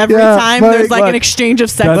woman every Yeah, time like- there's like look, an exchange of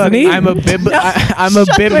sex. doesn't he? I'm a I'm a Shut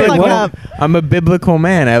the biblical fuck up. I'm a biblical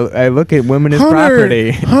man. I look at women as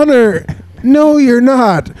property. Hunter, no, you're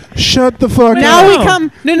not. Shut the fuck Now up. we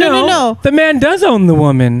come. No. The man does own the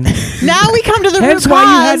woman. Now we come to the root Hence cause. why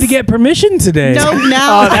you had to get permission today. No,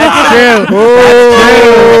 now. That's true.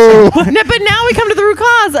 Oh. No, but now we come to the root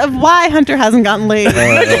cause of why Hunter hasn't gotten laid.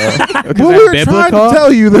 Because Well, I'm we were trying biblical. to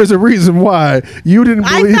tell you there's a reason why. You didn't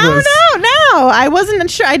I believe found us. out now. I wasn't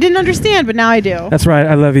sure. I didn't understand, but now I do. That's right.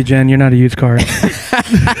 I love you, Jen. You're not a used car.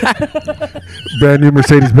 Brand new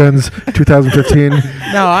Mercedes-Benz 2015.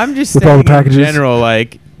 No, I'm just With all saying the packages. in general,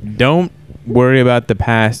 like, don't worry about the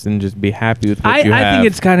past and just be happy with what you have. I think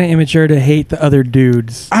it's kind of immature to hate the other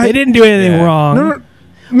dudes. I- They didn't do anything Yeah. wrong.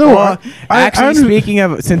 No. Well, actually, I- speaking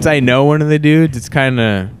of, since I know one of the dudes, it's kind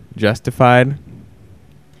of justified.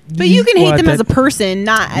 But you can hate What, them that- as a person,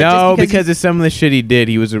 not No, just because of some of the shit he did.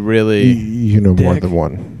 He was a You, really. you know more Dick. than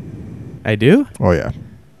one. I do. Oh yeah.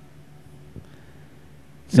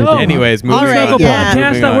 So, Anyways, moving All right, on. yeah.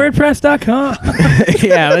 Moving on. Podcast.wordpress.com.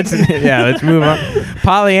 let's move on.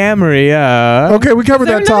 Polyamory. Okay, we covered Is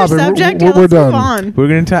there that another topic. subject? We're, Yeah, we're let's move done. on. We're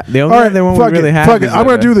gonna talk. The only All right, other one fuck we really it. have. Fuck it. is I'm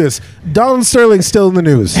like gonna do this. Donald Sterling's still in the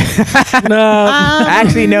news. No.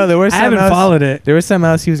 Actually, no. There was I something haven't else. followed it. There was something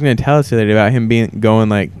else he was gonna tell us the other day about him going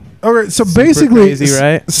like. Okay, so Super basically, crazy,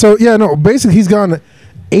 right? So yeah, no, basically he's gone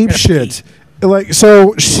ape shit. Like,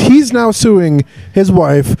 so he's now suing his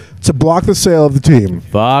wife to block the sale of the team.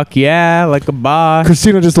 Fuck yeah, like a boss.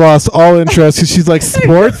 Christina just lost all interest because she's like,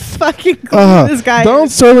 sports. Fucking Uh, this guy.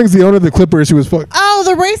 Donald Sterling's the owner of the Clippers. Who was Oh,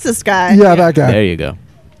 the racist guy. yeah, that guy. There you go.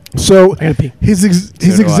 So I gotta pee. he's he's do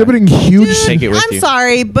I. exhibiting huge. Dude, Take it with I'm you.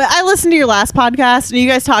 sorry, but I listened to your last podcast and you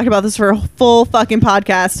guys talked about this for a full fucking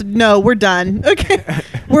podcast. No, we're done. Okay.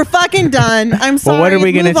 We're fucking done. I'm sorry. Well, what are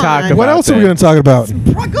we gonna Move talk on. about? What else are we then? going to talk about?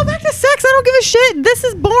 Bro, go back to sex. I don't give a shit. This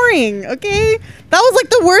is boring. Okay. That was like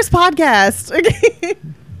the worst podcast. Okay.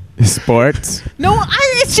 Sports. No,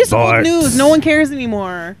 it's just old Sports. news. No one cares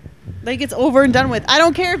anymore. Like it's over and done with. I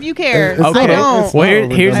don't care if you care. It's I not- don't. it's Well,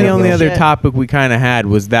 not here's overdone. the I don't only give a other shit. topic we kind of had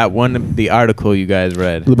was that one, the article you guys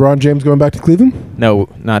read. LeBron James going back to Cleveland? No,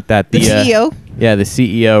 not that. The CEO. Yeah, the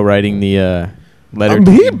CEO writing the let her to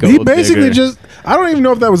be a He gold basically digger. just. I don't even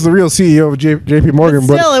know if that was the real CEO of JP Morgan,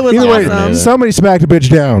 But still, it was either awesome. way, somebody smacked a bitch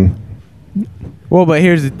down. Well, but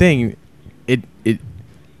here's the thing,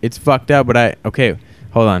 it's fucked up. But okay,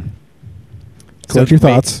 hold on. Collect your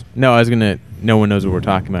thoughts. No, I was gonna. No one knows what we're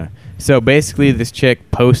talking about. So basically, this chick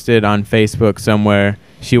posted on Facebook somewhere.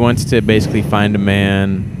 She wants to basically find a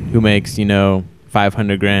man who makes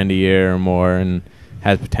 $500,000 a year or more and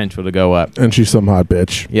has potential to go up. And she's some hot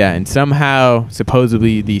bitch. Yeah, and somehow,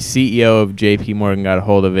 supposedly, the CEO of JP Morgan got a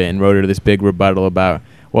hold of it and wrote her this big rebuttal about,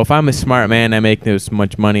 well, if I'm a smart man, I make this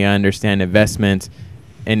much money, I understand investments,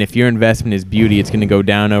 and if your investment is beauty, it's going to go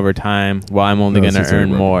down over time while I'm only going to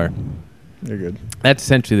earn more. You're good. That's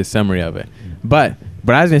essentially the summary of it. But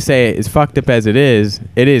I was going to say, as fucked up as it is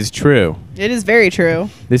true. It is very true.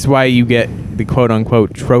 This is why you get the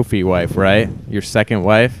quote-unquote trophy wife, right? Your second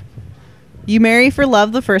wife. You marry for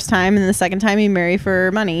love the first time, and the second time you marry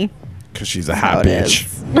for money. Because she's a That's how hot it bitch.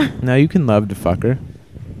 is. No, you can love to fuck her.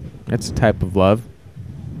 That's a type of love.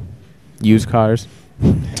 Used cars.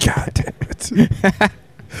 God damn it.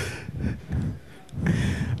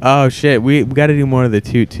 Oh shit, we got to do more of the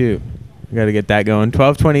toot too. We got to get that going.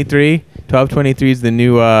 1223. 1223 is the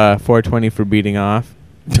new 420 for beating off.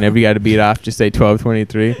 Whenever you got to beat off, just say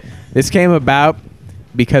 1223. This came about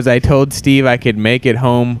because I told Steve I could make it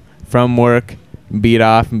home from work, beat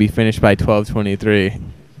off, and be finished by 1223,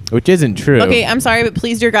 which isn't true. Okay, I'm sorry, but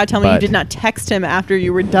please, dear God, tell me you But- did not text him after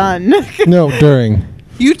you were done. No, during.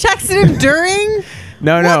 You texted him during?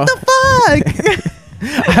 No. What the fuck?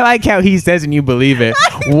 I like how he says and you believe it.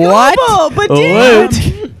 What? What? But Luke.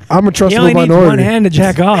 dude, I'm a He trustable only needs minority. one hand to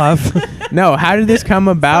jack off. No, how did this come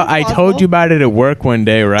about? I Sounds told awful. you about it at work one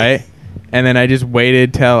day, right? And then I just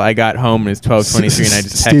waited till I got home and it's 12:23 and I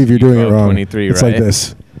just texted Steve, you're you doing it wrong. 12:23, It's right? like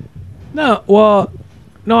this. No,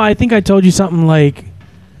 I think I told you something like,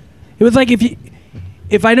 it was like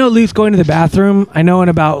if I know Luke's going to the bathroom, I know in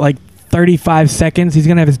about like 35 seconds he's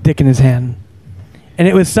gonna have his dick in his hand, and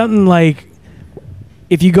it was something like,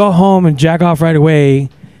 if you go home and jack off right away,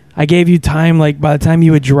 I gave you time, like by the time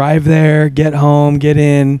you would drive there, get home, get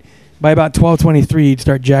in, by about 12:23 you'd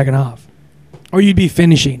start jacking off, or you'd be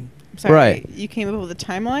finishing. sorry, Right. you came up with a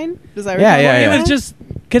timeline? Does that Yeah, recall yeah, what yeah. It was just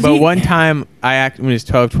because But one time when it was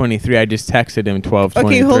 12:23, I just texted him 12:23.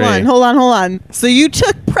 Okay, hold on. So you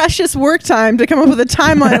took precious work time to come up with a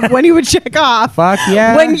timeline of when you would check off. Fuck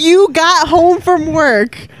yeah. When you got home from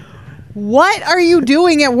work, what are you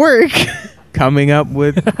doing at work? Coming up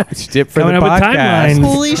with shit for Coming the up with podcast. timelines.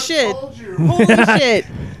 Holy shit. Holy shit.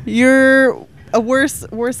 You're a worse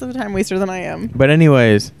of a time waster than I am. But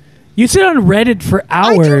anyways, you sit on Reddit for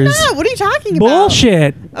I do hours. not. What are you talking about?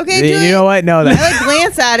 Bullshit. Okay, do you know what? No, I that's like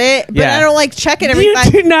glance at it, but Yeah. I don't like check it every You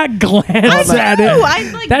 5 do not glance I at do. it.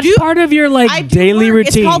 I like That's do. part of your like I do daily work.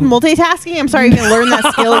 routine. It's called multitasking. I'm sorry you didn't learn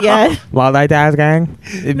that skill yet.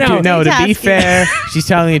 multitasking. No, to be Multitasking. fair, she's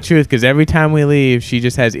telling the truth because every time we leave, she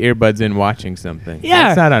just has earbuds in watching something. Yeah,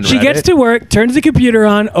 That's not on she Reddit. gets to work, turns the computer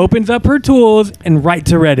on, opens up her tools, and right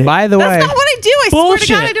to Reddit. By the That's way, not what I do. I swear to Bullshit.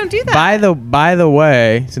 God, I don't do that. by the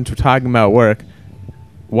way, since we're talking about work,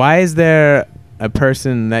 why is there a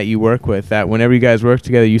person that you work with that whenever you guys work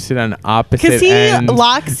together, you sit on opposite Because he ends?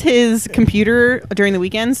 locks his computer during the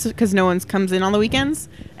weekends because no one comes in on the weekends.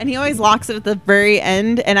 And he always locks it at the very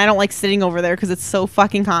end. And I don't like sitting over there because it's so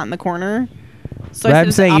fucking hot in the corner. So I But sit I'm at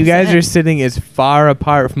the saying you opposite guys end. are sitting as far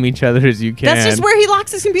apart from each other as you can. That's just where he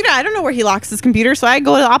locks his computer. I don't know where he locks his computer, so I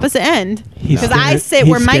go to the opposite end. He Because I scares- sit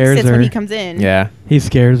he where Mike scares sits when her. he comes in. Yeah. He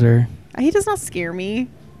scares her. He does not scare me.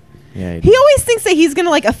 Yeah. He always thinks that he's gonna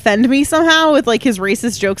like offend me somehow with like his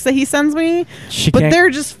racist jokes that he sends me, She but can't- they're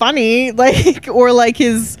just funny, like or like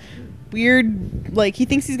his weird like he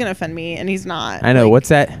thinks he's gonna offend me and he's not. I know. Like, What's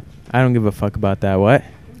that? I don't give a fuck about that. What?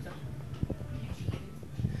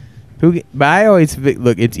 But I always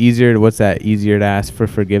look. It's easier to easier to ask for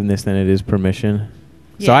forgiveness than it is permission.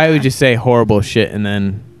 So I Yeah. would just say horrible shit and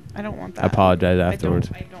then I don't want that. apologize I don't. afterwards.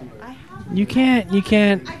 I don't. I have. You can't.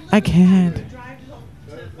 I can't. to drive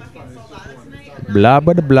to fucking Soldado tonight. Blah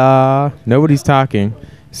blah blah blah. Nobody's talking.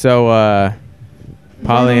 So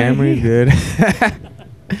polyamory good.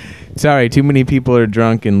 Sorry, too many people are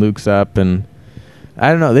drunk and Luke's up and I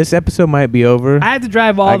don't know. This episode might be over. I had to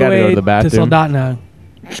drive all I the gotta go way to the bathroom. Soldotna.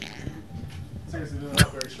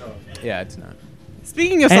 Yeah, it's not.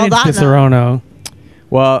 Speaking of And it's Soldado, Cicerone.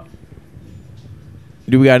 Well,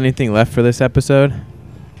 do we got anything left for this episode?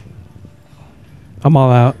 I'm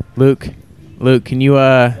all out. Luke, can you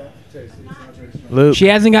Luke. She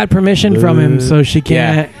hasn't got permission from him, so she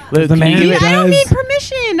can't. Yeah. Luke, the can you man give it- I don't does. need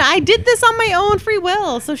permission. I did this on my own free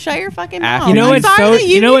will. So shut your fucking mouth. You know I'm what's sorry so- that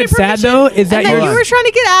you know needed what's sad, permission, though, is that and then you're- you were trying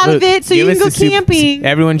to get out of Luke, it so you give can us go the camping.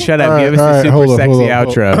 Everyone shut up. All Give us right, the super hold on, sexy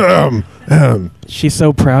hold on. outro. She's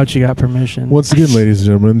so proud she got permission. Once again, ladies and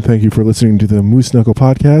gentlemen, thank you for listening to the Moose Knuckle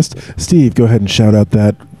podcast. Steve, go ahead and shout out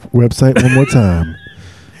that website one more time.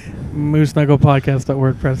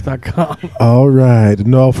 mooseknucklepodcast.wordpress.com. All right.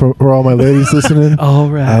 No, for all my ladies listening, All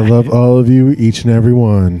right. I love all of you, each and every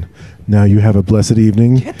one. Now you have a blessed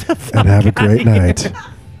evening and have a great night.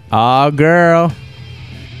 Aw, girl.